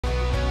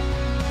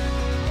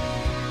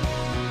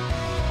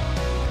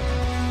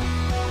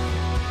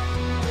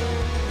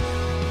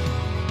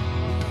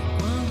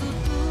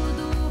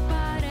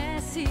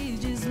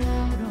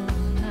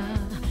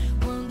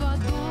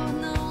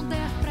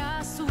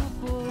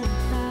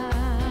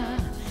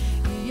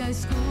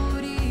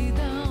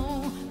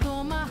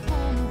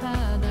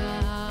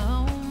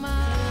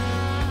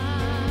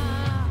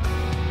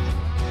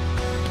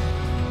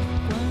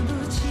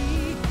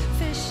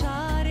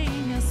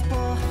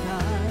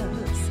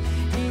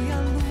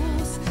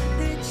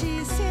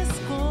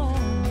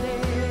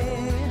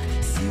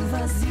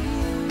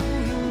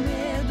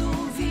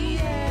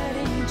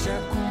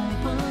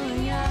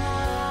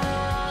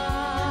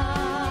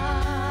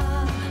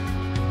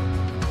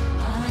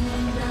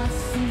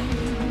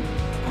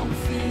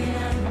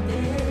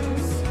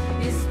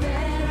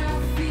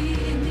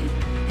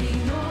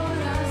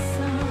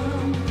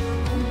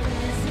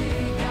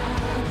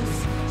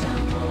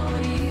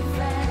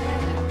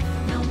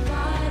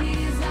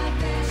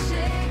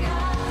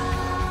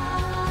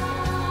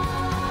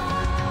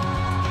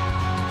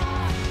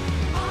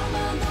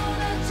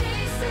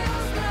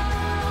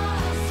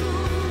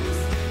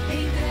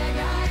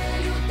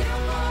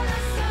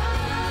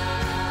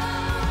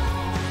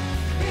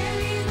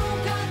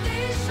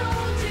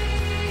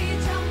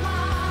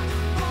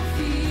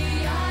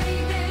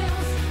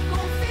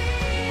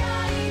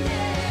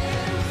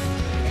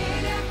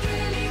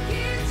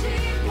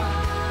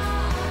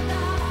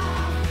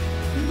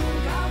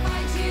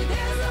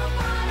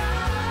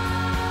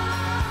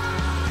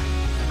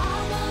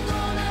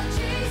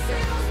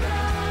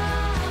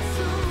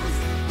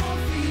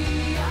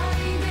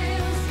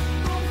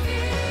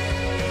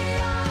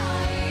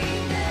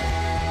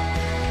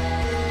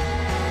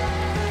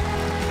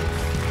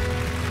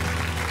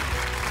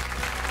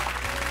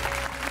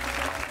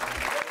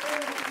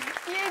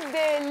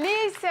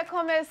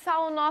começar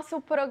o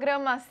nosso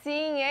programa assim,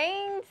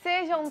 hein?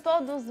 Sejam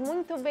todos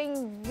muito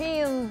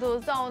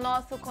bem-vindos ao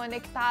nosso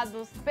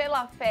Conectados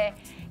pela Fé.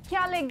 Que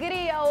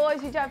alegria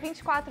hoje, dia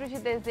 24 de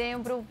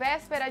dezembro,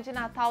 véspera de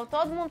Natal,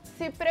 todo mundo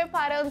se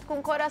preparando com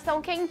o coração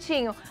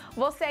quentinho.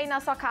 Você aí na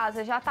sua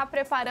casa já tá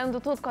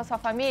preparando tudo com a sua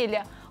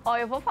família? Ó,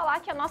 eu vou falar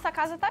que a nossa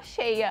casa tá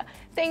cheia.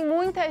 Tem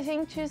muita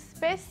gente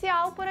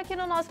especial por aqui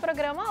no nosso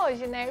programa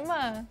hoje, né,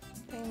 irmã?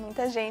 Tem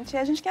muita gente e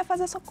a gente quer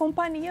fazer sua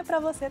companhia para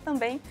você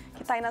também,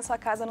 que está aí na sua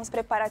casa nos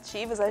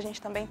preparativos. A gente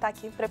também está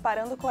aqui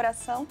preparando o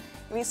coração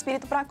e o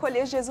espírito para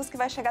acolher Jesus, que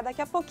vai chegar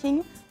daqui a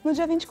pouquinho, no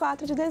dia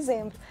 24 de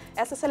dezembro.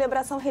 Essa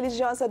celebração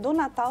religiosa do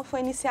Natal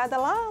foi iniciada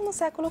lá no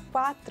século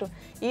IV.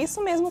 E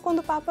isso mesmo quando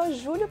o Papa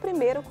Júlio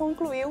I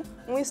concluiu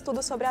um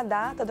estudo sobre a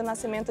data do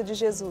nascimento de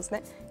Jesus,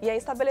 né? E aí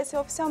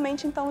estabeleceu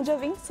oficialmente, então, o dia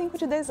 25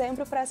 de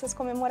dezembro para essas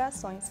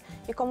comemorações.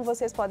 E como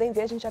vocês podem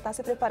ver, a gente já está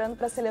se preparando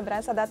para celebrar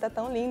essa data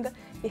tão linda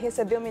e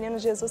receber o menino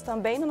Jesus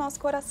também no nosso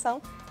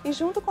coração. E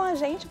junto com a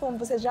gente, como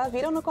vocês já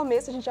viram no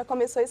começo, a gente já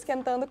começou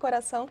esquentando o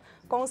coração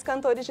com os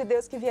cantores de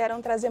Deus que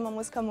vieram trazer uma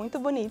música muito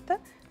bonita,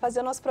 fazer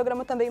o nosso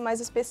programa também mais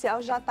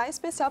especial. Já está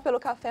especial pelo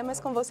café, mas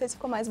com vocês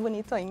ficou mais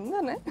bonito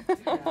ainda, né?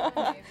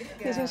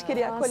 E a gente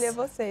queria acolher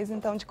vocês,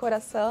 então, de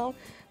coração.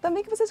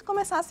 Também que vocês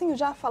começassem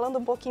já falando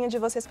um pouquinho de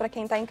vocês para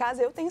quem está em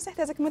casa. Eu tenho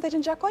certeza que muita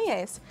gente já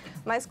conhece,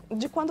 mas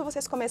de quando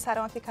vocês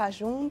começaram a ficar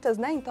juntas,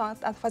 né? Então,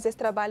 a fazer esse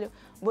trabalho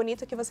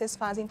bonito que vocês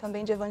fazem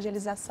também de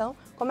evangelização.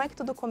 Como é que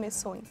tudo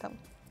começou, então?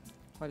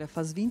 Olha,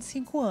 faz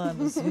 25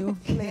 anos, viu?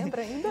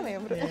 Lembra? Ainda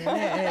lembro.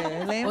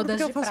 Lembro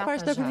porque eu faço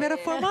parte da primeira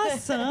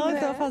formação, né?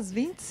 Então faz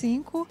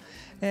 25.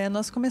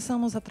 Nós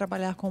começamos a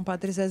trabalhar com o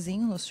Padre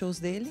Zezinho nos shows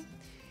dele.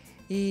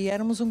 E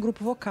éramos um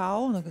grupo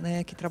vocal,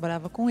 né, que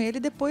trabalhava com ele.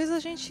 Depois a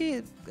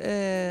gente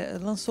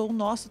lançou o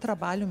nosso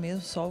trabalho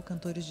mesmo, só o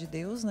Cantores de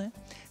Deus, né?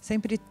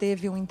 Sempre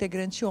teve um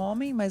integrante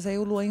homem, mas aí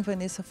o Luan e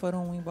Vanessa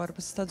foram embora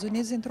para os Estados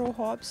Unidos, entrou o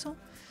Robson.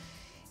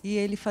 E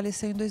ele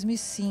faleceu em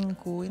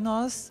 2005. E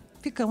nós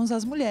ficamos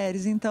as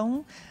mulheres.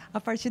 Então,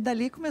 a partir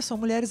dali começou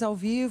Mulheres ao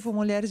Vivo,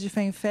 Mulheres de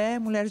Fé em Fé,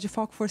 Mulheres de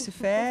Foco, Força e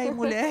Fé, e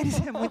Mulheres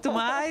é muito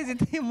mais. E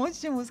tem um monte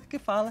de música que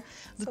fala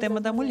do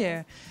tema da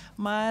mulher.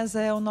 Mas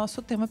o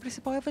nosso tema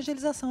principal é a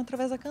evangelização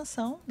através da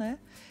canção, né?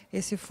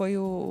 Esse foi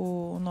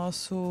o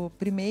nosso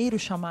primeiro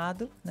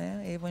chamado,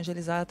 né?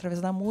 Evangelizar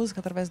através da música,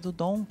 através do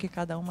dom que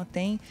cada uma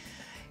tem.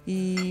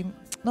 E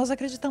nós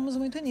acreditamos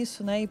muito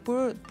nisso, né? E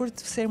por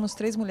sermos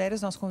 3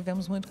 mulheres, nós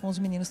convivemos muito com os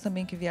meninos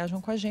também que viajam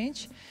com a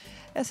gente.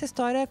 Essa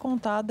história é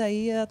contada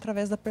aí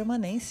através da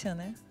permanência,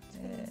 né?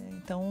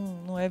 Então,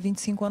 não é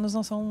 25 anos,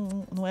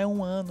 não é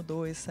um ano,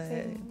 2.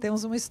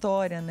 Temos uma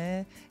história,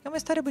 né? É uma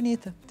história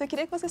bonita. Então, eu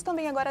queria que vocês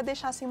também agora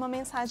deixassem uma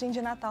mensagem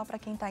de Natal para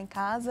quem está em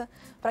casa,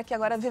 para que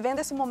agora, vivendo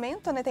esse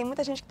momento, né? Tem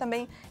muita gente que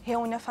também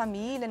reúne a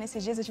família,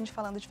 nesses dias a gente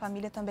falando de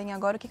família também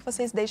agora. O que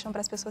vocês deixam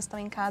para as pessoas que estão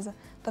em casa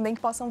também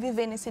que possam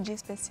viver nesse dia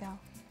especial?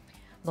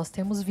 Nós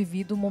temos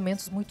vivido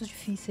momentos muito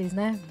difíceis,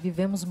 né?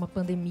 Vivemos uma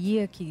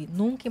pandemia que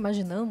nunca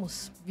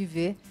imaginamos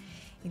viver.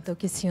 Então,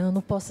 que esse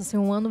ano possa ser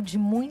um ano de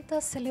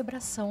muita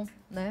celebração,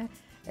 né?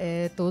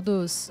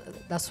 Todos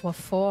da sua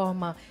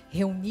forma,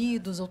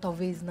 reunidos, ou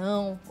talvez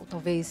não, ou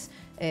talvez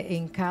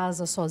em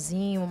casa,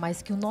 sozinho,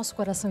 mas que o nosso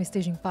coração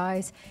esteja em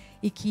paz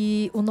e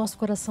que o nosso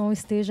coração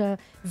esteja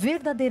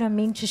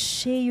verdadeiramente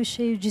cheio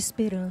de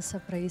esperança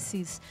para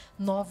esses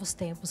novos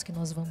tempos que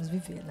nós vamos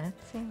viver, né?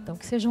 Sim. Então,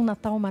 que seja um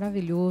Natal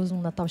maravilhoso,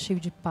 um Natal cheio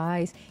de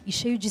paz e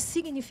cheio de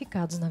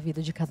significados na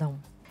vida de cada um.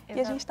 E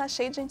a gente está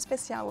cheio de gente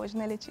especial hoje,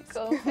 né,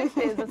 Letícia? Com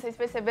certeza. Vocês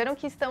perceberam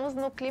que estamos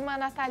no clima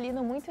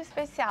natalino muito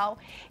especial.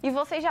 E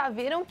vocês já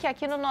viram que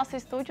aqui no nosso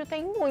estúdio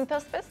tem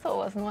muitas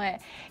pessoas, não é?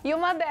 E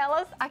uma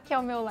delas, aqui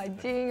ao meu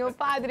ladinho, o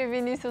Padre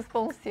Vinícius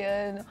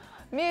Ponciano,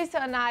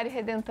 missionário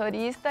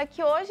redentorista,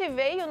 que hoje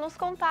veio nos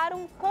contar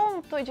um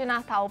conto de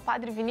Natal. O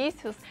Padre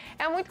Vinícius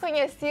é muito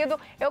conhecido,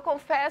 eu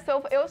confesso,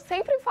 eu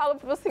sempre falo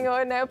para o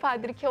senhor, né,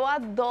 Padre, que eu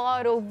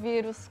adoro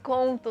ouvir os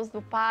contos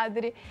do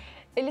Padre.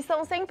 Eles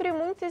são sempre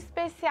muito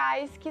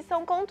especiais, que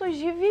são contos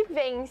de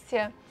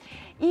vivência.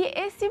 E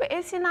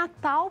esse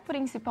Natal,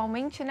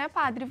 principalmente, né,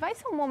 Padre, vai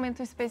ser um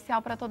momento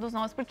especial para todos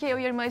nós, porque eu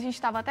e a irmã, a gente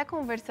estava até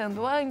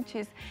conversando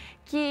antes,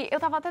 que eu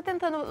estava até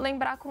tentando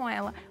lembrar com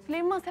ela.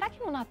 Falei, irmã, será que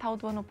no Natal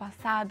do ano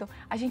passado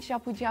a gente já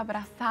podia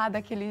abraçar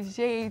daquele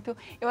jeito?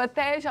 Eu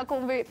até já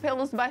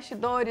pelos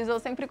bastidores, eu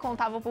sempre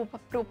contava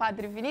pro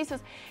Padre Vinícius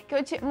que eu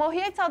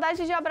morria de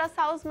saudade de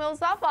abraçar os meus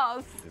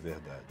avós. É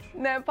verdade.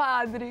 Né,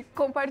 Padre?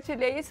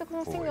 Compartilhei isso com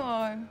o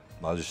senhor.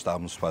 Nós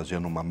estávamos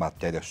fazendo uma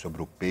matéria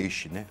sobre o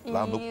peixe, né?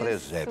 Lá no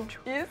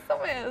presépio.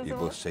 Isso mesmo. E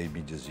você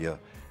me dizia,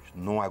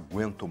 não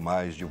aguento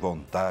mais de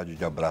vontade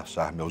de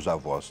abraçar meus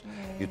avós.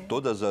 E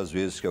todas as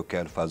vezes que eu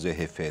quero fazer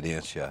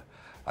referência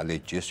a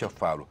Letícia, eu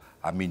falo,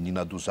 a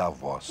menina dos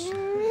avós.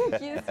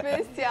 Que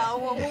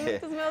especial, amo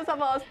muito os meus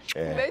avós.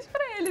 Um beijo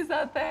para eles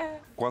até.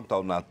 Quanto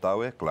ao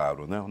Natal, é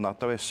claro, né? O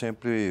Natal é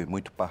sempre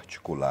muito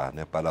particular,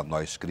 né? Para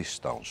nós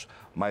cristãos.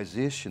 Mas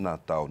este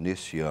Natal,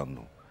 nesse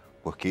ano,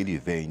 porque ele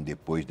vem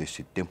depois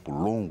desse tempo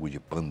longo de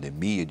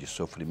pandemia, de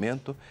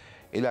sofrimento,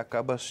 ele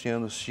acaba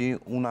sendo, sim,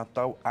 um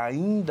Natal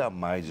ainda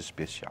mais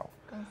especial.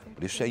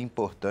 Por isso é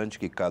importante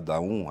que cada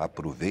um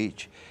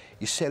aproveite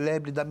e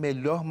celebre da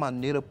melhor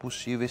maneira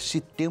possível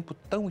esse tempo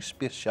tão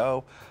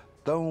especial,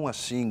 tão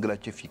assim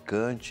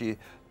gratificante,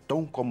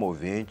 tão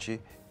comovente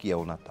que é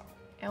o Natal.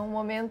 É um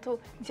momento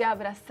de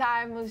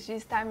abraçarmos, de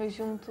estarmos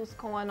juntos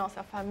com a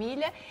nossa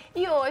família.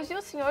 E hoje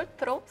o senhor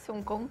trouxe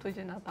um conto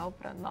de Natal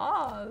para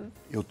nós.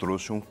 Eu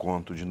trouxe um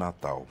conto de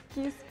Natal.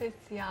 Que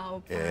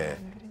especial, padre.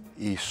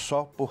 E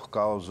só por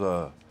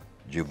causa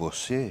de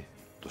você,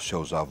 dos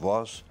seus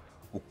avós,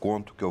 o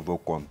conto que eu vou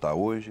contar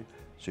hoje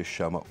se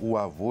chama O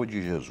Avô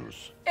de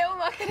Jesus. Eu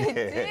não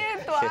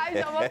acredito! Ai,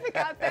 já vou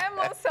ficar até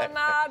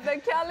emocionada.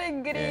 Que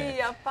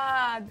alegria,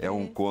 padre! É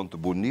um conto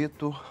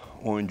bonito,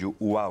 onde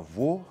o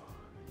avô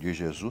de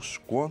Jesus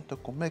conta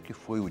como é que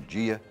foi o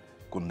dia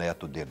que o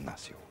neto dele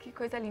nasceu. Que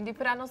coisa linda. E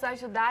para nos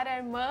ajudar, a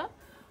irmã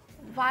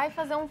vai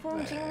fazer um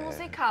fundinho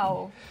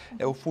musical.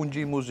 O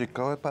fundinho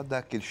musical é para dar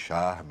aquele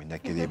charme, né?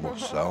 Aquela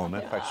emoção,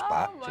 né? Faz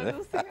parte, mas né?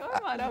 o senhor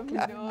é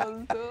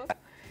maravilhoso.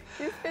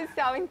 Que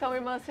especial, então,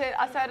 irmã.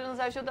 A senhora nos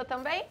ajuda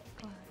também?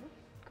 Claro.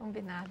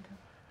 Combinado.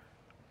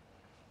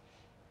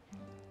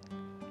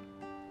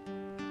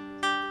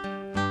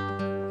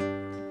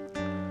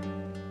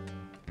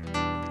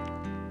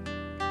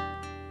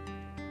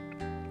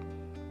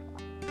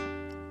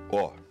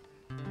 Ó,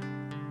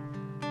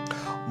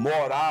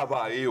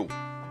 morava eu,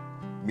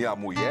 minha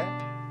mulher,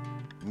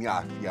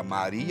 minha filha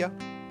Maria,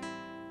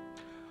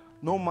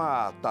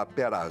 numa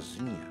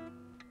taperazinha,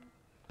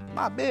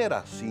 na beira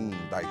assim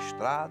da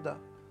estrada,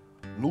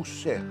 no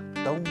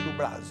sertão do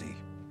Brasil.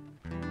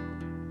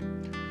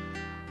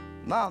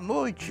 Na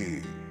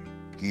noite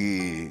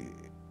que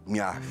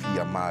minha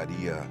filha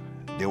Maria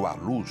deu à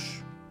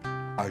luz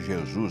a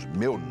Jesus,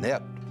 meu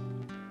neto,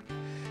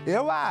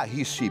 eu a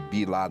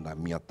recebi lá na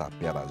minha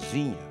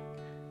taperazinha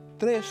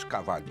 3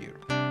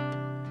 cavalheiros.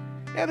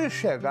 Eles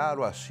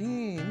chegaram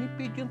assim, me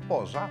pedindo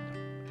posada.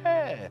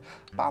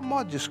 Para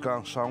nós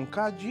descansar um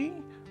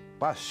cadinho,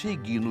 para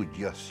seguir no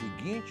dia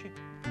seguinte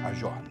a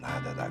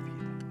jornada da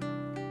vida.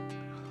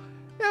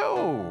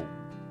 Eu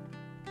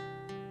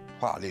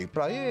falei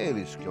para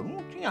eles que eu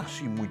não tinha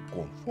assim muito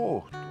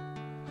conforto,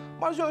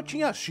 mas eu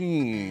tinha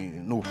assim,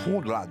 no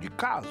fundo lá de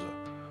casa,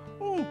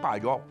 um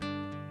paiol,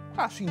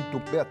 assim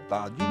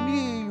entupetado de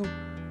milho,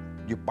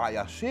 de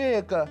paia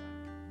seca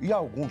e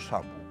alguns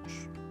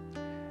sabucos.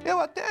 Eu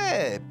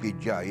até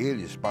pedi a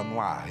eles para não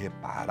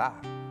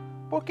reparar,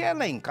 porque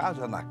lá em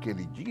casa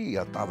naquele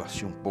dia estava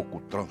assim um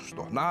pouco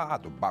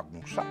transtornado,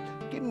 bagunçado,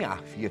 que minha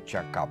filha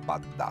tinha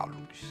acabado de dar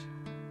luz.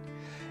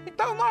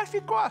 Então nós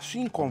ficou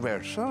assim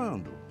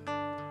conversando,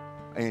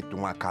 entre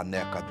uma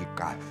caneca de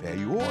café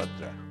e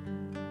outra.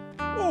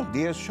 Um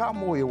deles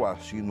chamou eu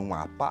assim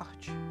numa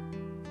parte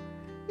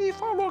e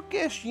falou que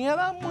assim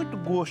era muito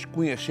gosto de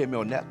conhecer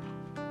meu neto.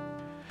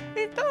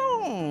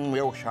 Então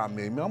eu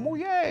chamei minha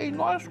mulher e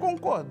nós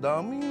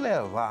concordamos em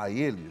levar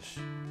eles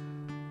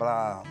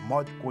para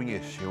modo de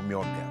conhecer o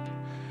meu neto.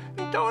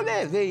 Então eu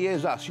levei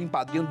eles assim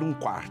para dentro de um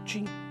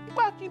quartinho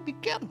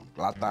pequeno.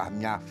 Lá estava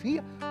minha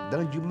filha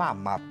dando de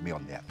mamar pro meu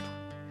neto.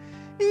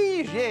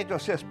 E, gente,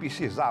 vocês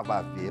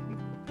precisavam ver,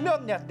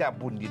 meu neto é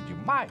bonito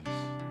demais.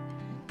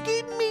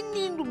 Que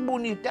menino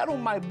bonito, era o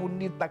mais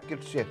bonito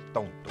daquele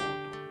sertão todo.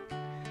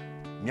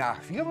 Minha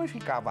filha não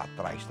ficava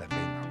atrás também,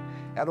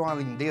 não. Era uma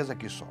lindeza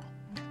que só.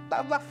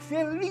 Estava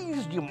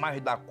feliz demais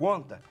da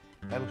conta.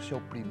 Era o seu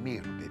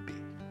primeiro bebê.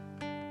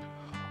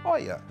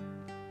 Olha,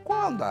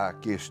 quando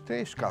aqueles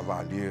 3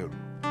 cavalheiros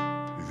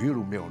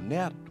viram o meu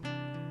neto,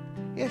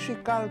 eles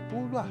ficaram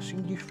tudo assim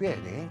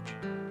diferente,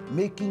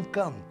 meio que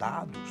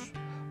encantados.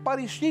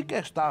 Parecia que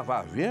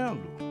estava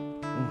vendo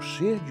um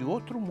ser de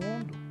outro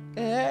mundo.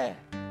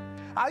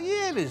 Aí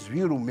eles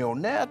viram o meu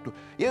neto,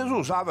 eles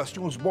usavam assim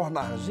uns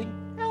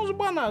bornazinhos. Uns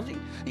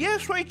bornazinhos. E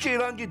eles foi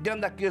tirando de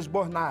dentro daqueles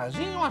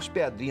bornazinhos umas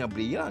pedrinhas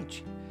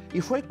brilhantes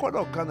e foi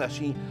colocando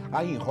assim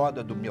aí em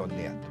roda do meu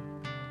neto.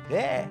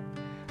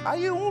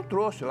 Aí um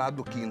trouxe lá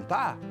do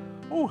quintal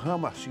um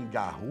ramo assim de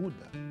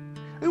arruda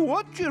e o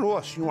outro tirou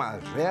assim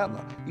umas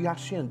velas e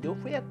acendeu,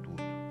 foi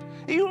tudo.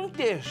 E um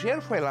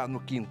terceiro foi lá no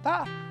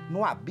quintal,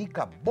 numa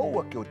bica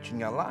boa que eu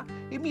tinha lá,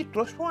 e me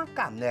trouxe uma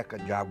caneca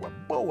de água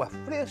boa,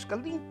 fresca,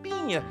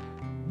 limpinha,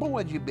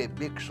 boa de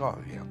beber que só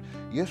vendo.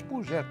 E eles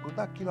puseram tudo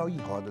aquilo em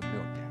roda do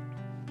meu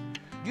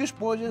neto.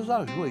 Depois eles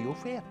ajoelhou,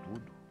 fez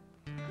tudo.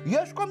 E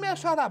eles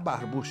começaram a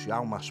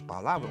barbucear umas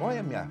palavras.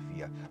 Olha, minha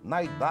filha,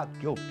 na idade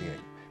que eu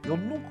tenho, eu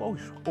nunca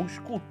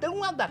escutei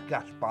uma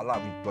daquelas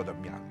palavras em toda a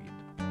minha vida.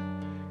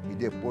 E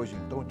depois,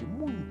 então, de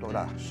muita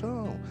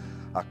oração,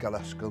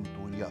 aquelas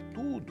cantorias,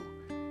 tudo,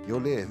 eu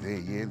levei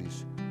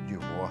eles de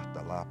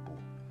volta lá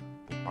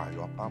pro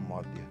paiol para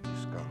modo de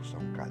descansar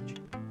um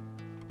cadinho.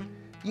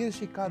 E eles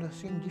ficaram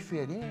assim,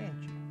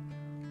 diferentes,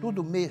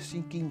 tudo meio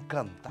assim que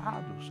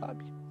encantado,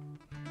 sabe?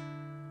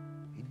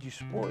 E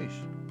depois,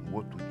 no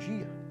outro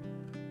dia,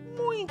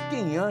 muito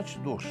antes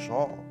do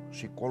sol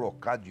se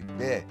colocar de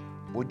pé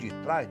por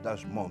detrás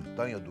das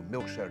montanhas do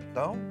meu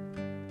sertão,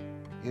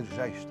 ele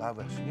já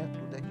estava assim,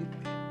 tudo de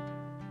pé.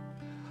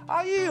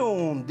 Aí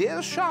um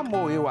deles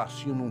chamou eu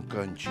assim num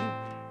cantinho,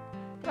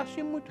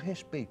 assim muito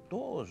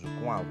respeitoso,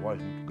 com a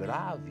voz muito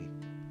grave,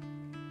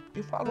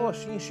 e falou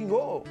assim: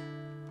 senhor,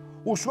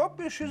 o senhor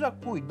precisa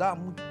cuidar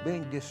muito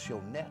bem desse seu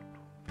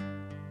neto,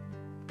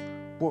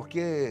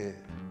 porque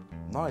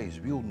nós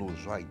viu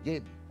nos olhos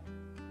dele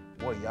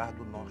o olhar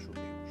do nosso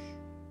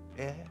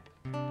Deus.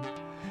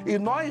 E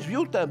nós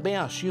viu também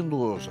assim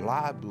nos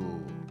lábios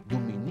do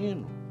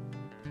menino,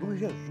 do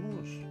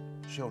Jesus,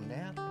 seu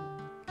neto,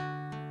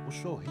 o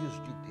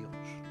sorriso de Deus.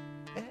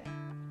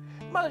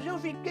 Mas eu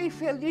fiquei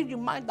feliz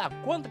demais da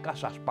conta com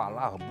essas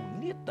palavras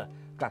bonitas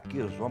que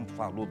aqueles homens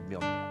falaram do meu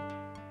neto.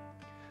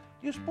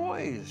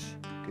 Depois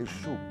que eles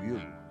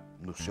subiram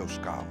nos seus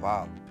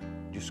cavalos,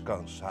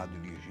 descansados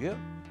e ligeiros,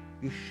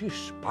 e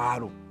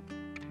chisparam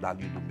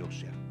dali do meu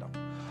sertão.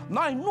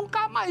 Nós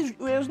nunca mais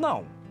viu eles,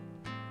 não.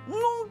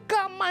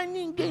 Nunca mais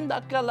ninguém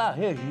daquela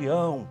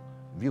região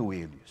viu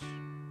eles.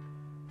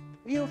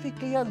 E eu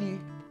fiquei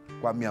ali,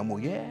 com a minha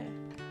mulher,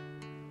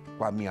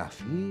 com a minha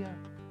filha,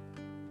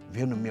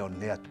 vendo meu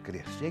neto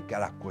crescer, que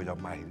era a coisa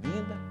mais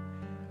linda.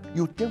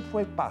 E o tempo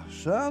foi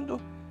passando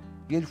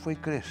e ele foi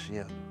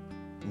crescendo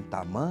em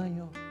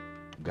tamanho,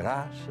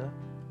 graça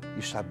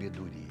e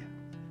sabedoria.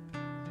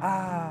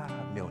 Ah,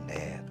 meu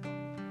neto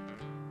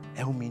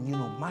é o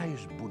menino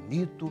mais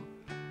bonito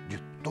de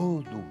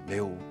todo o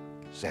meu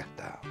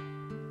sertão.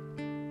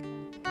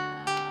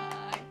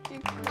 Ai, que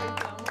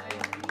coisa mais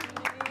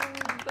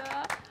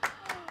linda!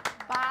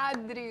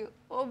 Padre,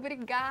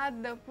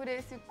 obrigada por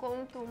esse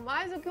conto,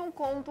 mais do que um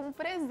conto, um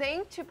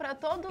presente para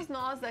todos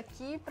nós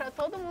aqui, para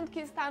todo mundo que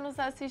está nos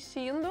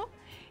assistindo,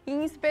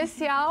 em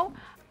especial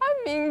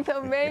a mim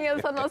também,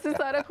 essa nossa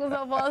história com os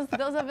avós.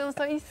 Deus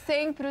abençoe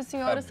sempre o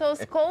senhor. Os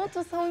seus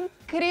contos são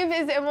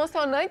incríveis,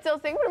 emocionantes, eu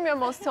sempre me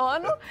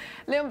emociono.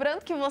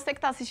 Lembrando que você que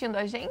está assistindo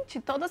a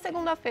gente, toda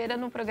segunda-feira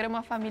no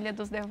programa Família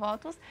dos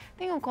Devotos,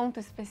 tem um conto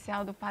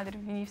especial do Padre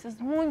Vinícius.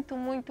 Muito,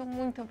 muito,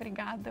 muito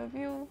obrigada,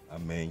 viu?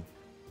 Amém.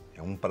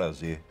 É um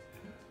prazer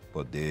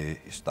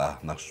poder estar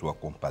na sua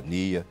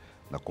companhia,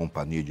 na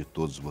companhia de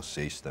todos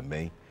vocês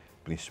também,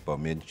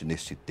 principalmente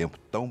nesse tempo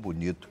tão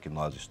bonito que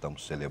nós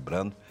estamos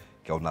celebrando,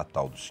 que é o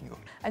Natal do Senhor.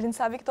 A gente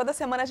sabe que toda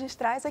semana a gente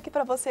traz aqui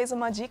para vocês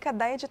uma dica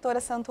da editora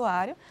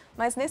Santuário,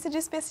 mas nesse dia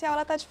especial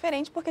ela está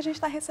diferente porque a gente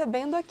está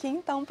recebendo aqui,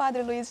 então, o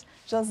Padre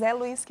José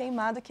Luiz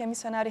Queimado, que é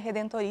missionário e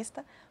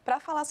redentorista, para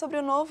falar sobre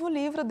o novo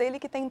livro dele,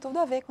 que tem tudo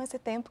a ver com esse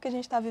tempo que a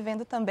gente está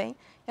vivendo também.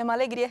 É uma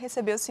alegria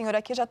receber o senhor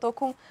aqui. Já estou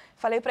com...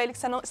 Falei para ele que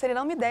se ele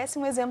não me desse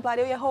um exemplar,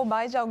 eu ia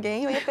roubar de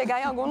alguém, eu ia pegar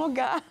em algum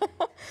lugar,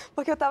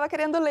 porque eu estava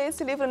querendo ler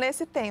esse livro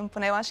nesse tempo,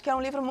 né? Eu acho que é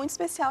um livro muito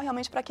especial,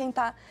 realmente, para quem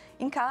está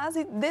em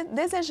casa e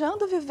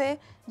desejando viver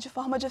de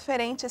forma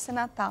diferente esse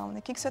Natal, né?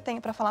 O que o senhor tem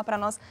para falar para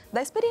nós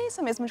da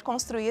experiência mesmo de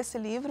construir esse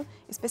livro,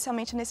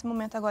 especialmente nesse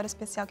momento agora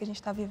especial que a gente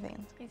está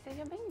vivendo? E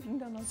seja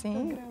bem-vindo ao nosso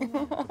Sim.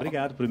 programa.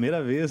 Obrigado,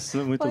 primeira vez,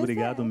 muito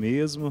obrigado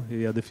mesmo.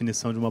 E a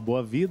definição de uma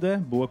boa vida é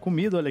boa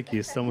comida, olha aqui,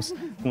 estamos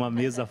com uma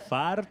mesa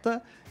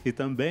farta e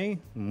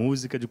também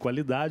música de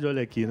qualidade,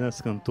 olha aqui, né? As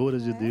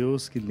cantoras de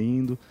Deus, que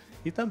lindo.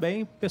 E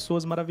também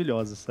pessoas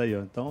maravilhosas, aí,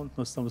 ó. Então,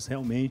 nós estamos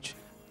realmente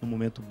num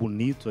momento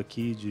bonito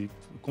aqui de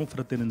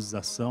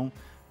confraternização.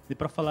 E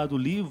para falar do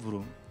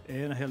livro,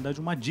 é na realidade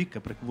uma dica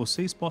para que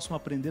vocês possam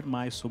aprender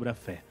mais sobre a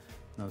fé.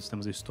 Nós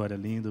temos a história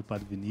linda do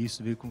Padre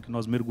Vinícius, ver como que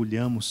nós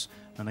mergulhamos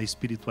na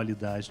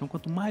espiritualidade. Então,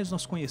 quanto mais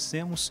nós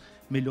conhecemos,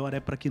 melhor é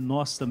para que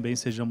nós também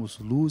sejamos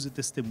luz e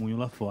testemunho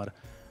lá fora.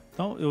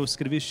 Então, eu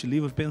escrevi este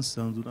livro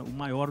pensando, o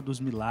maior dos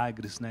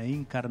milagres, né, a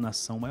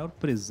encarnação, o maior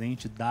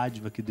presente,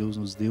 dádiva que Deus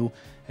nos deu,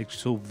 é que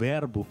o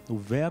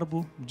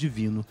verbo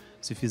divino,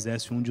 se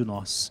fizesse um de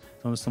nós.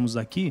 Então, nós estamos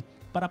aqui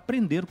para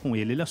aprender com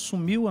ele. Ele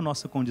assumiu a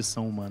nossa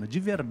condição humana, de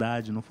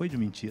verdade, não foi de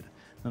mentira.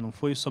 Não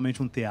foi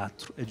somente um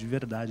teatro, é de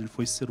verdade, ele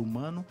foi ser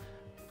humano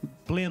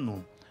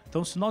pleno.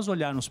 Então, se nós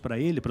olharmos para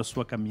ele, para a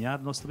sua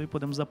caminhada, nós também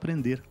podemos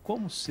aprender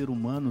como ser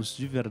humanos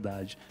de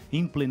verdade,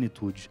 em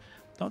plenitude.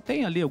 Então,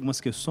 tem ali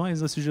algumas questões,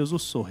 se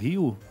Jesus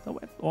sorriu, então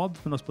é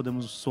óbvio que nós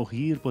podemos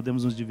sorrir,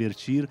 podemos nos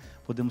divertir,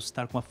 podemos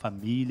estar com a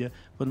família,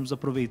 podemos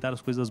aproveitar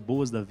as coisas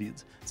boas da vida.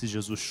 Se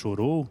Jesus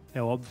chorou,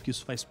 é óbvio que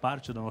isso faz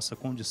parte da nossa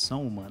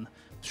condição humana.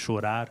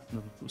 Chorar,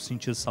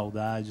 sentir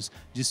saudades,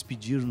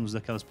 despedir-nos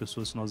daquelas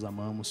pessoas que nós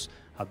amamos.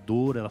 A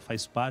dor, ela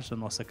faz parte da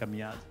nossa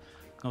caminhada.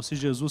 Então, se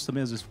Jesus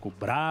também às vezes ficou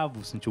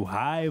bravo, sentiu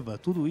raiva,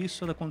 tudo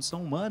isso é da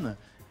condição humana.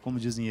 Como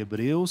dizem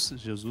Hebreus,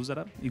 Jesus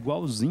era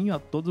igualzinho a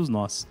todos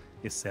nós,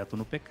 exceto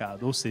no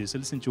pecado. Ou seja, se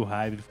ele sentiu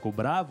raiva, ele ficou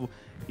bravo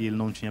e ele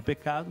não tinha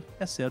pecado,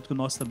 é certo que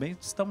nós também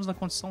estamos na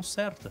condição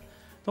certa.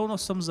 Então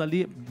nós estamos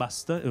ali,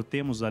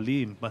 temos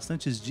ali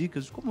bastantes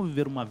dicas de como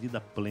viver uma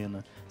vida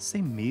plena,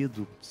 sem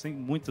medo, sem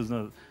muitos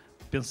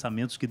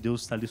pensamentos que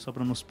Deus está ali só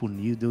para nos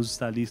punir, Deus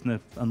está ali,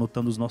 né,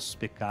 anotando os nossos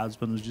pecados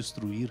para nos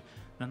destruir.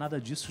 Não é nada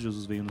disso que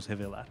Jesus veio nos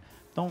revelar.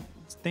 Então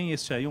tem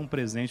este aí um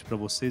presente para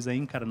vocês, a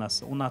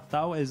encarnação. O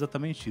Natal é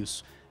exatamente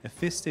isso, é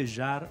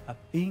festejar a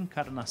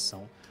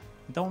encarnação.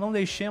 Então não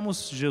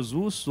deixemos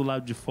Jesus do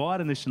lado de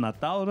fora neste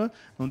Natal, né?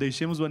 Não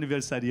deixemos o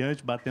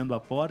aniversariante batendo a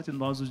porta e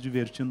nós nos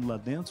divertindo lá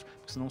dentro,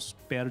 porque senão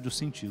perde o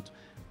sentido.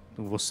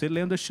 Você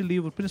lendo este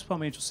livro,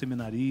 principalmente os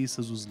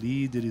seminaristas, os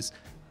líderes,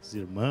 as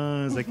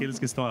irmãs, aqueles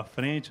que estão à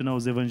frente, né,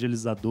 os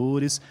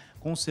evangelizadores,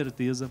 com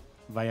certeza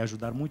vai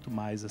ajudar muito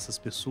mais essas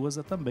pessoas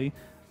a também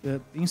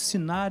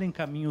ensinarem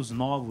caminhos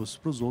novos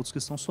para os outros que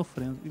estão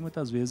sofrendo e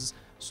muitas vezes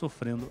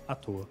sofrendo à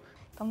toa.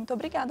 Então, muito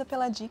obrigada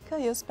pela dica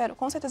e eu espero,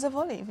 com certeza eu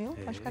vou ler, viu?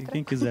 Pode ficar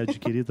Quem quiser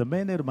adquirir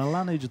também, né, irmã?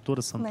 Lá na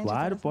Editora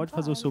Santuário, pode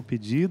fazer o seu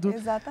pedido.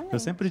 Exatamente. Eu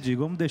sempre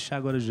digo, vamos deixar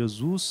agora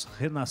Jesus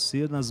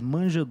renascer nas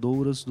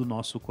manjedouras do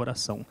nosso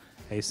coração.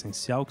 É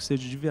essencial que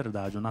seja de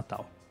verdade o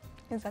Natal.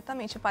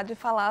 Exatamente, o padre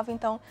falava,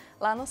 então,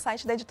 lá no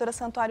site da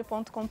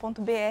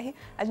editorasantuario.com.br,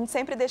 a gente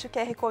sempre deixa o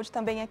QR Code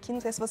também aqui,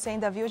 não sei se você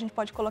ainda viu, a gente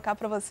pode colocar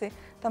para você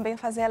também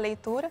fazer a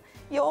leitura,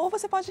 ou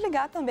você pode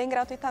ligar também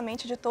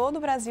gratuitamente de todo o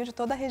Brasil, de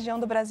toda a região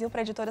do Brasil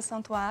para a Editora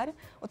Santuário.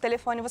 O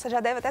telefone você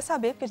já deve até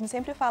saber, porque a gente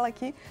sempre fala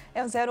aqui,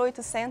 é o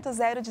 0800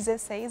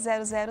 016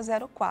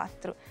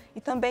 0004. E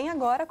também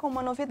agora com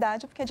uma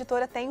novidade, porque a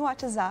editora tem o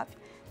WhatsApp.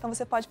 Então,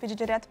 você pode pedir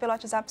direto pelo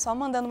WhatsApp só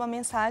mandando uma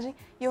mensagem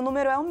e o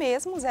número é o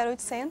mesmo,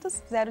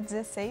 0800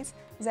 016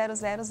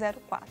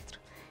 0004.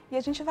 E a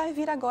gente vai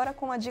vir agora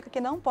com uma dica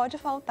que não pode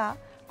faltar,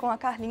 com a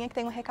Carlinha, que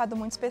tem um recado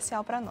muito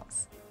especial para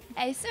nós.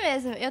 É isso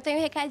mesmo, eu tenho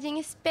um recadinho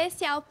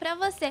especial para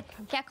você,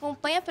 que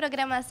acompanha a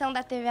programação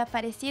da TV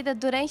Aparecida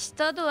durante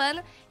todo o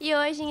ano e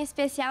hoje em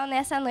especial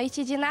nessa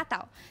noite de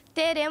Natal.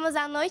 Teremos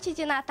a noite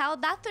de Natal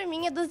da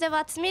turminha dos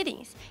Devotos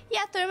Mirins. E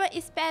a turma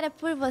espera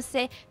por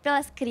você,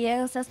 pelas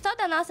crianças,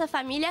 toda a nossa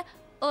família,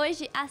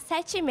 hoje às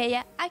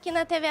 7h30 aqui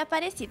na TV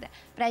Aparecida,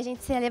 para a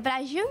gente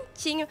celebrar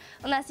juntinho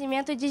o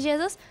nascimento de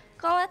Jesus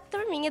com a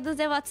turminha dos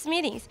Devotos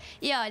Mirins.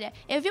 E olha,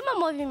 eu vi uma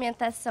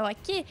movimentação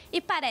aqui e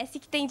parece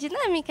que tem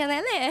dinâmica,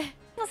 né, Lê?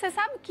 Você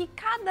sabe o que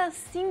cada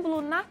símbolo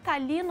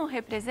natalino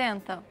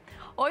representa?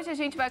 Hoje a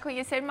gente vai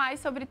conhecer mais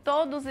sobre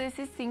todos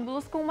esses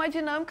símbolos com uma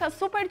dinâmica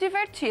super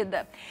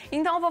divertida.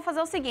 Então eu vou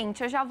fazer o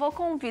seguinte, eu já vou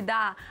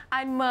convidar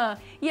a irmã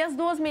e as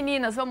duas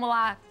meninas, vamos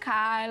lá,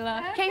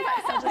 Carla. Quem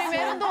vai ser o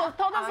primeiro?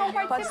 Todas vão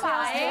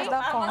participar, hein?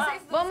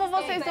 Vamos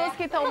vocês duas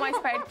que estão mais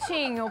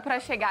pertinho para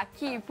chegar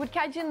aqui, porque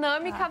a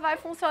dinâmica vai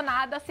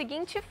funcionar da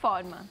seguinte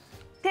forma.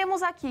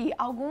 Temos aqui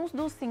alguns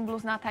dos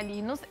símbolos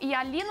natalinos e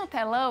ali no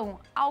telão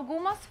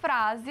algumas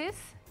frases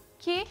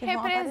que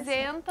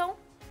representam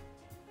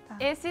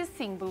esses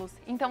símbolos.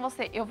 Então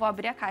eu vou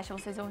abrir a caixa,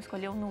 vocês vão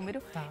escolher um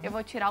número, eu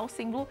vou tirar o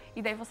símbolo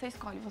e daí você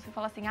escolhe. Você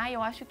fala assim,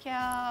 eu acho que é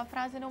a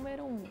frase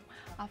número 1,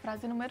 a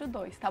frase número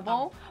 2, tá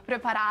bom?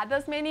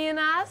 Preparadas,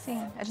 meninas?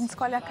 Sim, a gente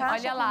escolhe a caixa.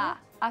 Olha lá,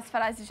 as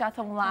frases já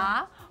estão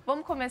lá.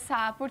 Vamos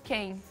começar por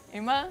quem?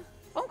 Irmã?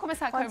 Vamos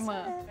começar com a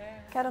irmã.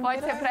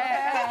 Pode ser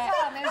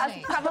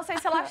pra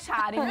vocês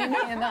relaxarem,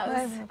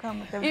 meninas.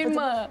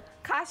 Irmã,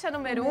 caixa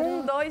número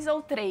 1, 2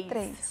 ou 3?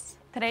 3.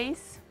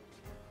 3.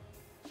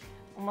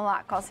 Vamos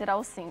lá, qual será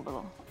o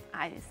símbolo?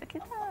 Esse aqui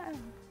tá...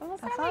 Vamos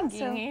ser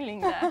amiguinha, hein,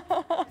 linda?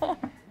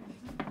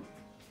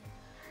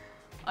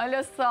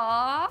 Olha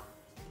só,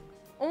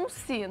 um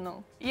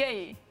sino. E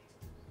aí?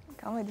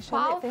 Calma aí, deixa eu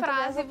ver. Qual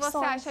frase você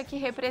acha que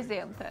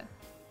representa?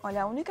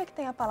 Olha, a única que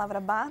tem a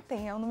palavra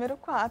batem é o número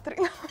 4.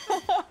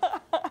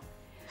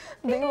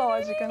 Bem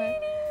lógica, né?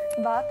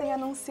 Batem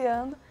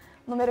anunciando.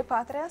 O número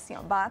 4 é assim,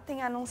 ó.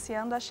 Batem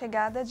anunciando a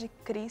chegada de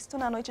Cristo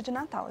na noite de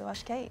Natal. Eu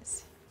acho que é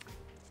esse.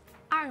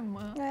 A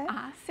irmã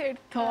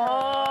acertou!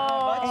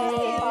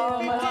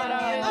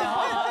 Maravilhosas!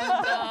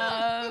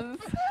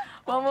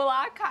 Vamos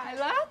lá,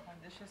 Carla.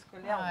 Deixa eu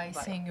escolher um. Ai,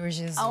 Senhor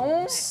Jesus. A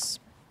 1.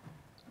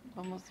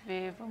 Vamos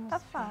ver, Tá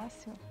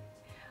fácil.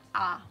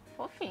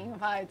 Fofinho,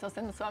 vai. Tô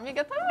sendo sua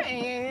amiga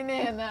também, hein,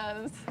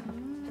 meninas?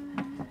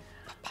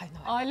 Papai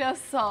Noel. Olha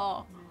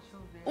só.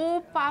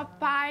 O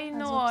Papai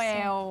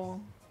Noel.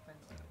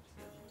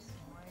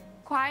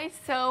 Quais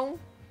são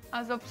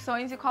as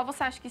opções e qual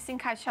você acha que se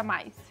encaixa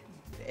mais?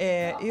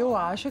 Eu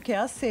acho que é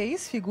a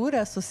 6,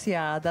 figura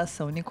associada a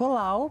São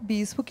Nicolau,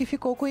 bispo que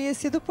ficou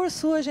conhecido por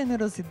sua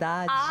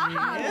generosidade.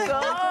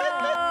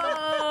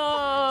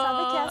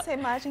 Sabe que essa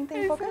imagem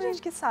tem pouca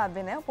gente que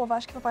sabe, né? O povo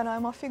acha que Papai Noel é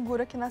uma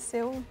figura que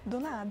nasceu do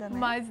nada, né?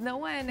 Mas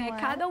não é, né? Não é?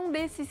 Cada um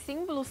desses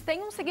símbolos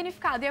tem um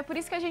significado e é por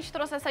isso que a gente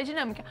trouxe essa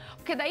dinâmica.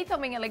 Porque daí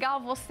também é legal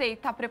você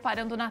estar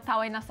preparando o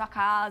Natal aí na sua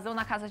casa ou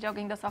na casa de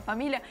alguém da sua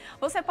família.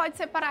 Você pode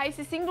separar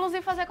esses símbolos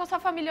e fazer com a sua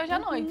família hoje à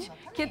noite.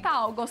 Que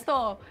tal?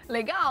 Gostou?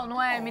 Legal,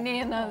 não é,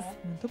 meninas?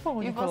 Muito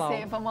bom, Nicolau. E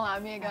você? Vamos lá,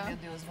 amiga. Meu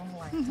Deus, vamos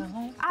lá,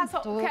 então.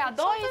 Quer a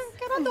 2?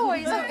 Quero a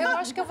 2. Eu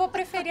acho que eu vou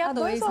preferir a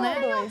 2, né?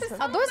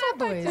 A 2 ou a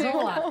 2?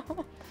 Vamos lá.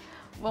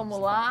 Vamos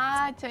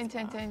lá. Tchan,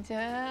 tchan, tchan,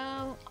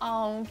 tchan.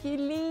 Que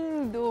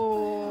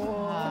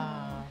lindo.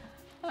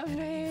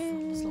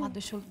 Amei. Vamos lá,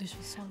 deixa eu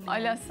só ler.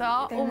 Olha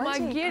só, uma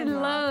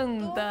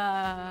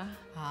guirlanda.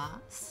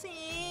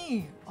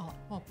 Sim.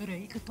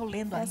 Peraí que eu tô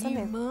lendo Essa ali,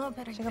 mesmo. irmã.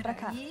 Peraí, Chega pra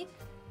cá.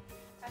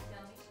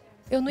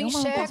 Eu não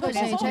enxergo,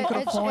 gente.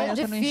 É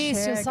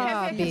difícil,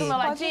 sabe? Aqui do meu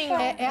ladinho.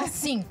 É a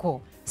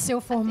 5. Seu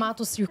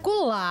formato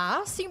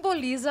circular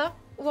simboliza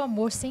o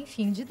amor sem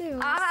fim de Deus.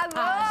 Gente,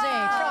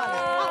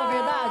 olha, na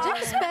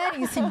verdade,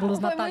 esperem símbolos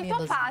natalinos. Foi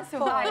muito fácil,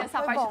 vai,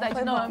 essa parte da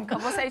dinâmica.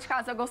 Você de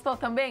casa gostou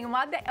também?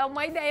 É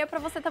uma ideia pra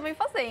você também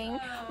fazer, hein?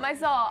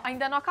 Mas, ó,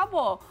 ainda não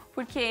acabou,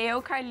 porque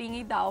eu, Carlinha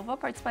e Dalva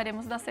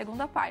participaremos da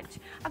segunda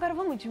parte. Agora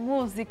vamos de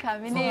música,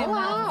 menina?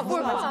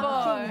 Vamos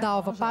lá.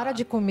 Dalva, para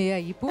de comer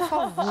aí, por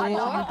favor.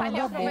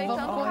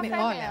 Aproveitando o café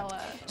Olha, dela.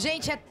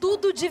 gente, é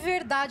tudo de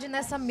verdade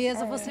nessa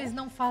mesa. Vocês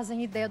não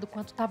fazem ideia do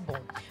quanto tá bom.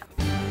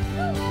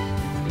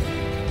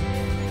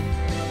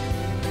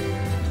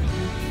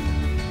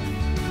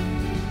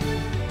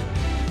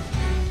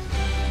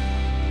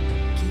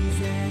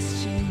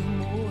 Quiseste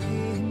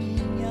morrer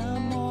minha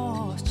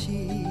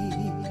morte,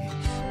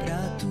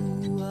 pra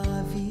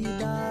tua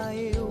vida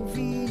eu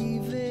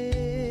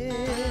viver.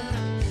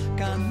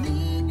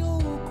 Caminho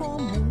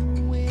como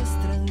um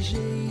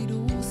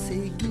estrangeiro,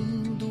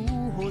 seguindo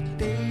o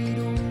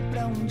roteiro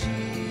pra onde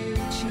eu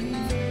te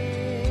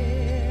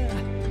ver.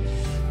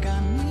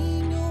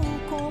 Caminho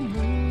como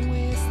um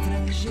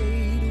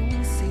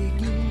estrangeiro,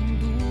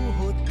 seguindo o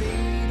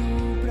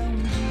roteiro pra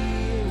onde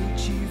eu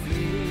te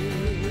ver.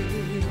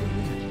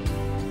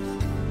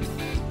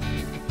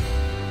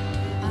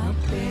 A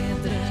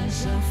pedra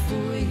já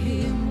foi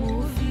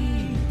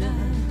removida,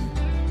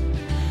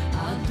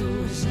 a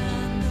dor já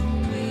não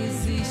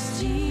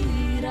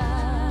existirá.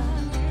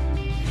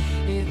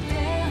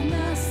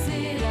 Eterna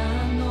será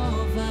a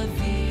nova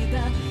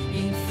vida,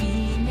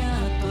 enfim a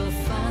tua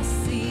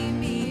face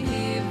me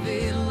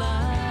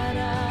revelarás.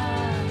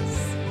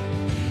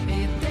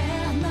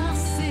 Eterna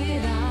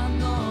será a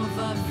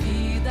nova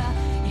vida,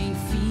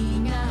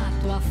 enfim a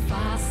tua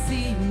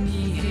face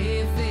me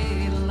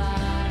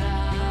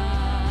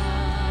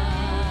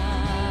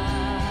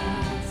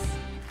revelarás.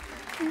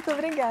 Muito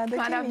obrigada. que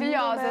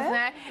Maravilhosas, lindo,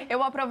 né?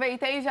 Eu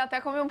aproveitei e já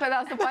até comi um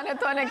pedaço do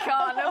panetone aqui,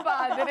 ó, né,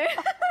 padre?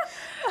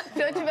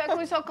 Se eu tiver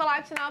com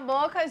chocolate na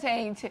boca,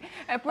 gente,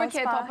 é porque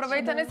Faz tô parte,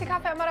 aproveitando né? esse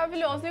café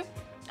maravilhoso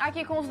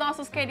aqui com os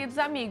nossos queridos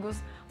amigos.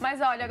 Mas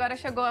olha, agora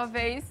chegou a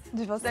vez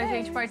De vocês, da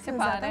gente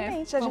participar, exatamente. né? A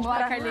gente, Vamos lá,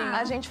 Carlinha.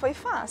 a gente foi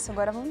fácil,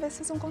 agora vamos ver se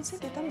vocês vão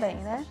conseguir também,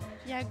 né?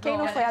 E agora? Quem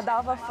não foi, a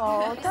Dalva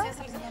volta.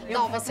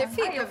 Não, você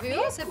fica,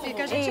 viu? Você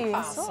fica, a gente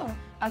passa. Isso.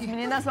 As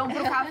meninas vão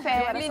pro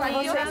café, Agora só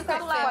meninas, vocês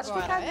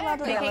pode ficar do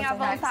lado fiquem delas, à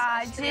né?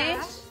 vontade.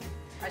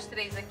 As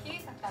três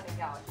aqui, tá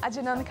legal. A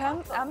dinâmica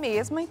é a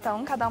mesma,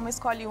 então, cada uma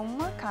escolhe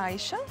uma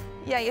caixa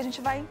e aí a gente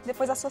vai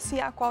depois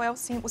associar qual é o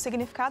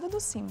significado do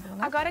símbolo,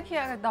 né? Agora que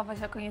a Dalva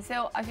já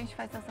conheceu, a gente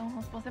faz ação,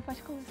 você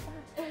pode começar.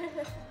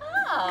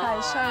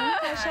 Caixa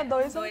 1, caixa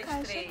 2 ou caixa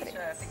 3. Tem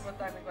que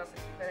botar um negócio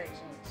aqui, peraí,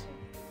 gente.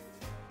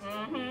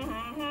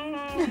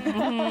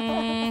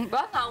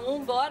 Bora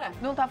bora.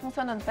 Não tá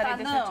funcionando, peraí, Tá,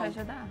 deixa eu não. te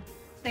ajudar.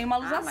 Tem uma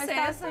luz mas tá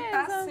acesa,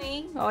 acesa. tá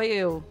sim. Olha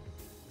eu.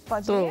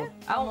 Pode Tô. ir?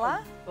 Vamos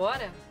lá?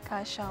 Bora?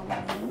 Caixa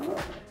 1.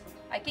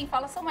 Aí quem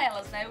fala são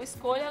elas, né? Eu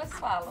escolho, elas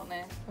falam,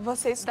 né?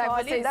 Você Daí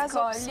escolhe você das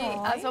escolhe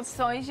opções. as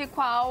opções de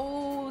qual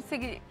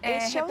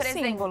Este é o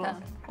representa. símbolo.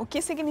 O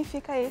que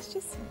significa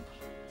este símbolo?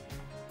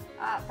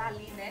 Ah, tá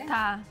ali, né?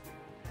 Tá.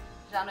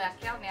 Já não é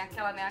aquela, nem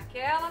aquela, nem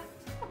aquela.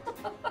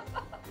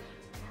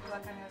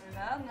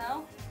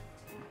 Não.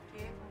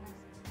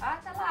 Ah,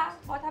 tá lá.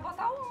 Pode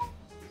botar um.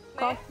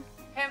 Qual?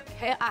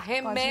 Né?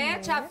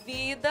 Arremete a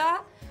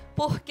vida,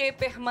 porque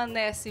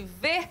permanece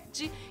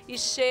verde e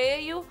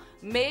cheio,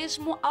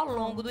 mesmo ao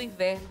longo do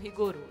inverno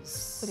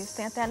rigoroso. Por isso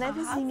tem até a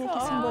nevezinha aqui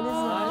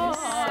simbolizando. Olha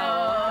só,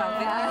 tá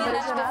vendo? Ah,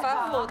 Meninas, de por Natal.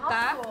 favor,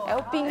 tá? É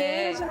o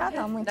pinheiro de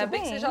Natal, muito Ainda bem.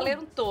 bem que vocês já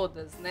leram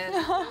todas, né?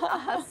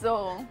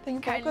 Arrasou. Tem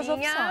poucas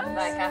Carlinha. opções.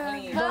 Vai,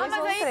 Carlinha. Não, Dois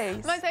ou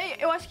três. mas aí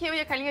eu acho que eu e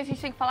a Carlinha a gente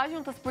tem que falar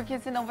juntas, porque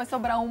senão vai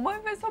sobrar uma e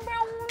vai sobrar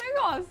um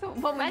negócio.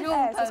 Vamos Mas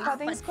juntas? Vocês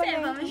podem Pode escolher.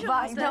 ser, vamos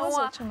Vai, juntas. então as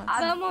Então, últimas.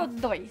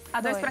 Vamos dois.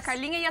 A 2 Dois. pra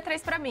Carlinha e a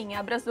 3 pra mim.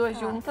 Abre as duas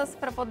juntas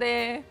pra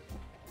poder...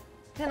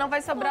 Senão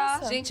vai sobrar...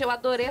 Nossa. Gente, eu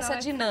adorei essa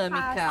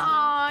dinâmica.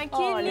 Ai, que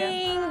Olha.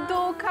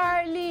 lindo,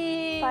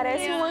 Carlinha.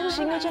 Parece um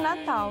anjinho de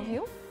Natal,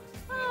 viu?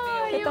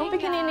 É tão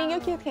pequenininho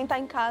que quem tá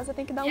em casa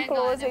tem que dar um E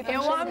agora, close aí pra Eu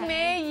enxergar.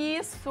 amei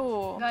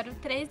isso. Agora o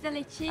 3 da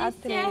Letícia. A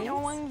 3. É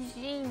um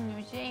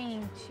anjinho,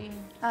 gente.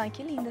 Ai,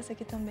 que linda essa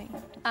aqui também.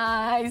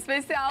 Ah,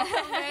 especial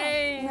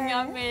também. Né?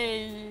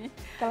 Amei.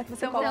 Aquela que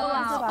você Então vamos coloca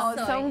mais lá,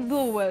 fácil. ó, são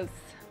duas.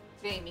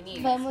 Vem,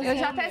 meninas. Vamos Eu ver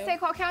já o até meu. sei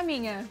qual que é a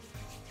minha.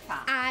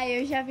 Ah,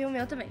 eu já vi o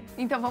meu também.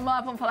 Então vamos lá,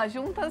 vamos falar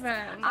juntas?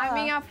 Vamos. A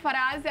minha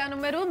frase é a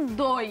número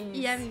 2.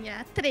 E a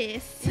minha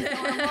 3.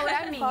 Então eu vou ler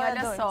a minha, Qual é a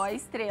olha dois? só, a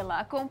estrela.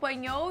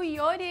 Acompanhou e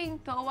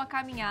orientou a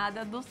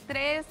caminhada dos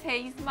 3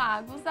 reis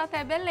magos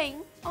até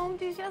Belém,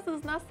 onde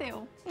Jesus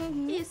nasceu.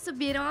 E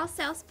subiram aos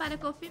céus para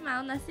confirmar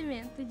o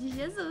nascimento de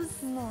Jesus.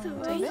 Muito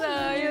Oi, bem.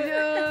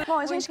 Anjos. Bom,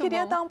 a gente Muito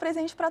queria bom. dar um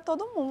presente para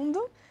todo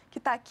mundo que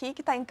está aqui,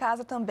 que está em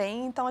casa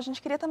também. Então, a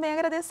gente queria também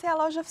agradecer a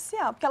loja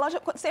oficial. Porque a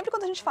loja, sempre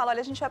quando a gente fala,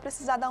 olha, a gente vai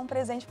precisar dar um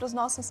presente para os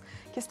nossos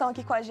que estão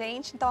aqui com a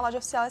gente. Então, a loja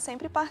oficial é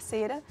sempre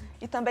parceira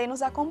e também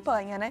nos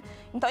acompanha, né?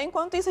 Então,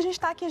 enquanto isso, a gente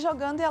está aqui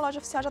jogando e a loja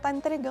oficial já está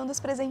entregando os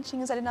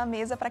presentinhos ali na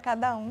mesa para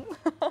cada um.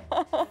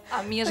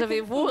 A minha já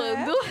veio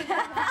voando.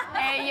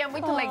 E é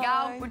muito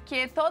legal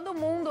porque todo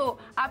mundo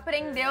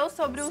aprendeu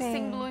sobre os Sim.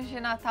 símbolos de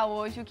Natal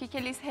hoje, o que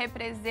eles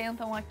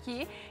representam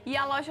aqui. E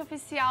a loja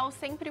oficial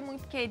sempre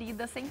muito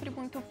querida, sempre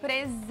muito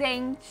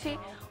presente.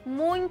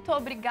 Muito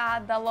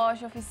obrigada,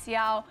 loja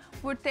oficial,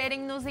 por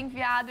terem nos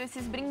enviado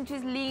esses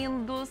brindes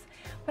lindos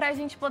pra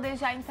gente poder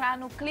já entrar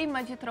no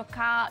clima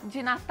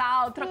de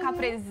Natal, trocar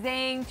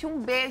presente. Um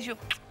beijo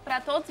pra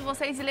todos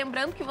vocês e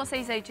lembrando que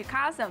vocês aí de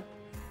casa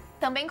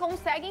também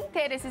conseguem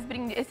ter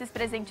esses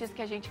presentes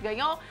que a gente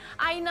ganhou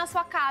aí na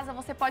sua casa.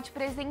 Você pode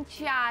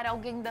presentear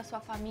alguém da sua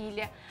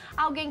família,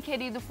 alguém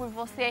querido por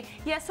você.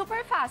 E é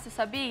super fácil,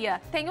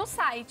 sabia? Tem o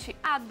site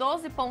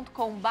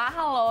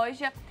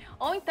a12.com/loja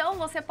ou então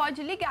você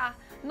pode ligar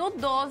no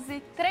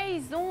 12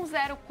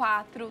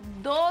 3104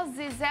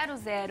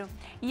 1200.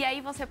 E aí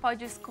você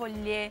pode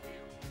escolher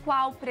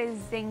qual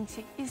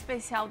presente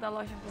especial da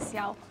loja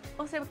oficial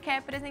você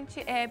quer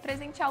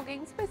presentear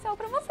alguém especial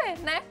para você,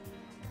 né?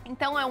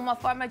 Então é uma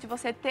forma de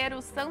você ter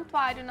o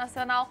Santuário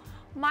Nacional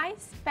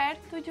mais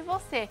perto de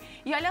você.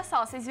 E olha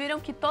só, vocês viram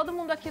que todo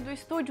mundo aqui do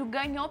estúdio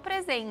ganhou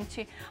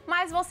presente.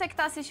 Mas você que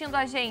está assistindo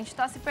a gente,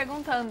 está se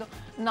perguntando,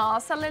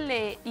 nossa,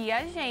 Lelê, e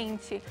a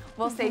gente?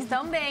 Vocês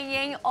também,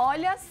 hein?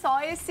 Olha só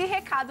esse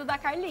recado da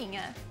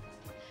Carlinha.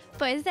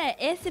 Pois é,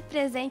 esse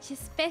presente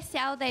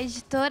especial da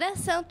editora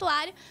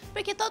Santuário,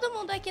 porque todo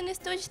mundo aqui no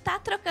estúdio está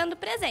trocando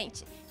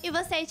presente. E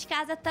você aí de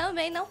casa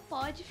também não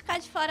pode ficar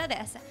de fora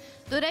dessa.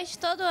 Durante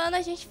todo o ano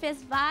a gente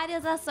fez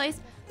várias ações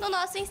no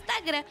nosso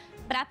Instagram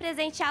para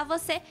presentear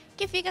você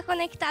que fica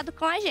conectado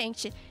com a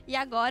gente. E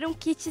agora um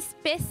kit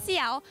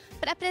especial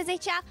para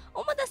presentear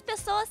uma das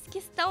pessoas que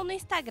estão no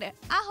Instagram,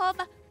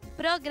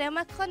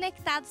 @Programa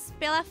Conectados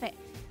pela Fé.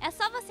 É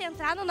só você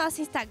entrar no nosso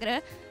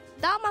Instagram,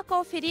 dá uma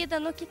conferida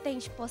no que tem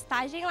de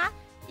postagem lá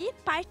e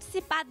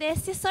participar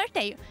desse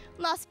sorteio.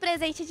 Nosso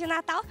presente de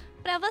Natal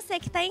para você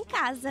que está em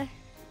casa.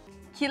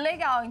 Que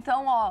legal!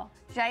 Então, ó,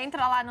 já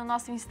entra lá no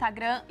nosso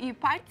Instagram e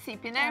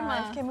participe, né, irmã?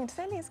 Eu fiquei muito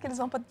feliz que eles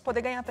vão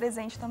poder ganhar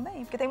presente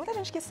também. Porque tem muita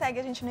gente que segue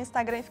a gente no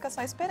Instagram e fica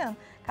só esperando.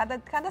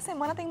 Cada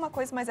semana tem uma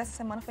coisa, mas essa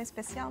semana foi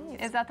especial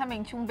mesmo.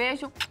 Exatamente. Um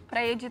beijo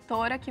pra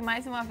editora que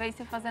mais uma vez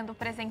se fazendo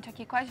presente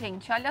aqui com a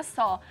gente. Olha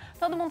só,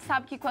 todo mundo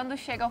sabe que quando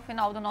chega ao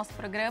final do nosso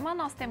programa,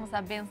 nós temos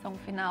a bênção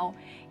final.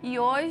 E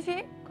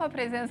hoje, com a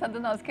presença do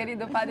nosso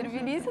querido Padre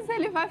Vinícius,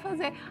 ele vai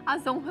fazer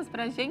as honras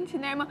pra gente,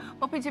 né, irmã?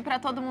 Vou pedir pra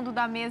todo mundo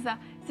da mesa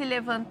se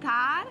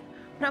levantar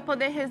para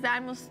poder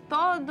rezarmos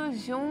todos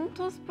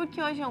juntos,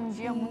 porque hoje é um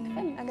dia muito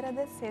feliz.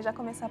 Agradecer, já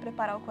começar a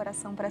preparar o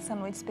coração para essa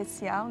noite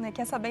especial, né?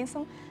 Que essa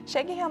bênção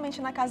chegue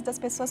realmente na casa das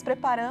pessoas,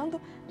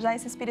 preparando já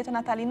esse espírito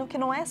natalino, que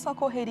não é só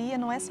correria,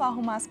 não é só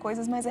arrumar as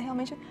coisas, mas é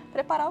realmente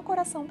preparar o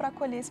coração para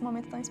acolher esse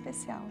momento tão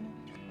especial, né?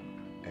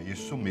 É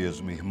isso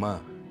mesmo,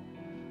 irmã.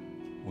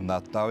 O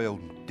Natal é o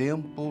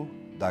tempo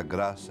da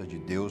graça de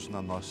Deus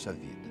na nossa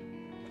vida.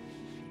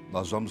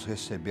 Nós vamos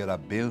receber a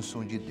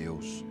bênção de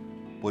Deus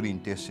por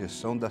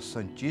intercessão da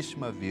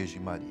Santíssima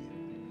Virgem Maria.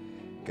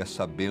 Que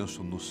essa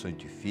bênção nos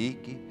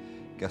santifique,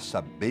 que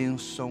essa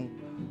bênção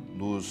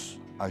nos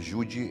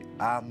ajude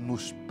a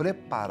nos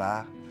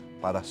preparar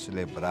para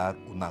celebrar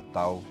o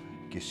Natal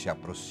que se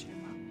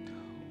aproxima.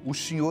 O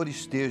Senhor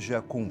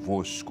esteja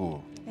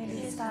convosco.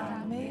 Ele está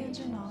no meio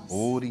de nós.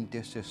 Por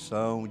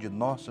intercessão de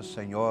Nossa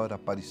Senhora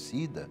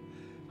Aparecida,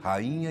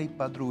 Rainha e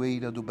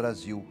Padroeira do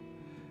Brasil,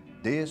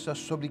 desça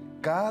sobre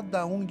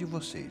cada um de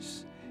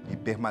vocês e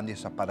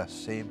permaneça para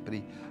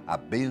sempre a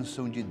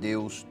bênção de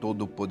Deus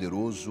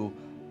Todo-Poderoso,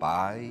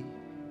 Pai,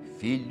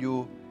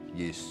 Filho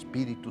e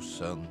Espírito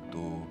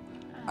Santo.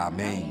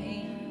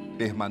 Amém.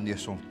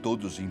 Permaneçam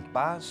todos em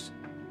paz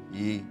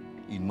e,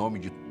 em nome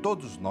de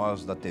todos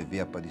nós da TV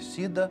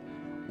Aparecida,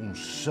 um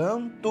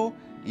santo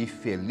e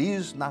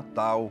feliz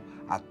Natal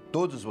a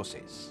todos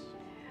vocês.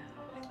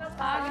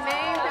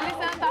 Amém. Feliz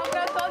Natal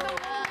para todo mundo.